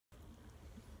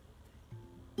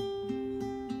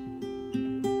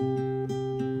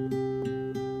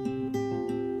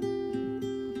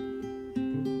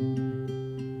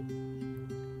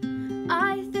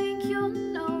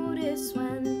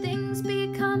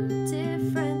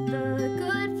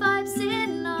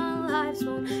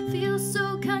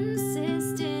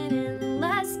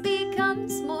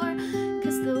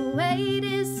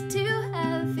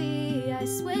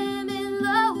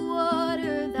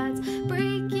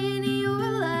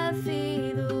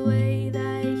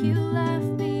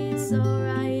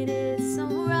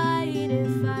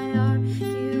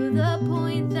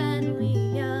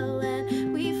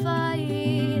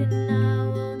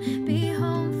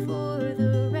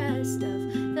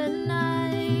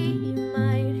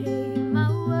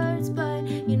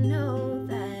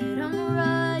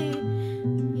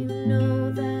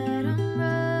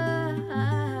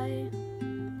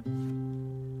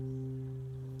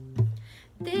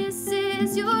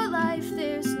is your life,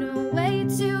 there's no way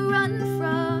to run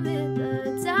from it.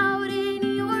 The doubt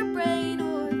in your brain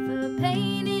or the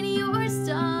pain in your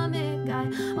stomach, I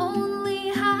only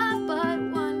have but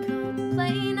one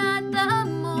complaint at the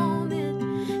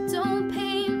moment. Don't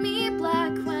paint me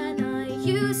black when I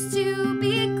used to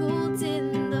be gold.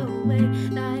 In the way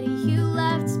that you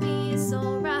left me is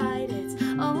alright, it's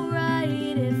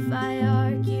alright if I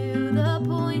argue the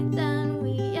point, then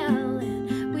we yell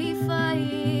and we fight,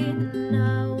 and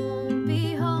I won't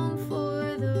be home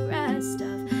for the rest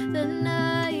of the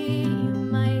night. You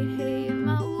might hate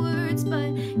my words,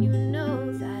 but you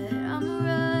know that I'm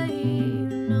right. You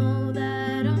know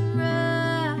that I'm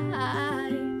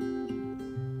right.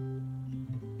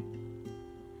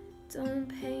 Don't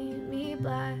paint me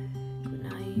black.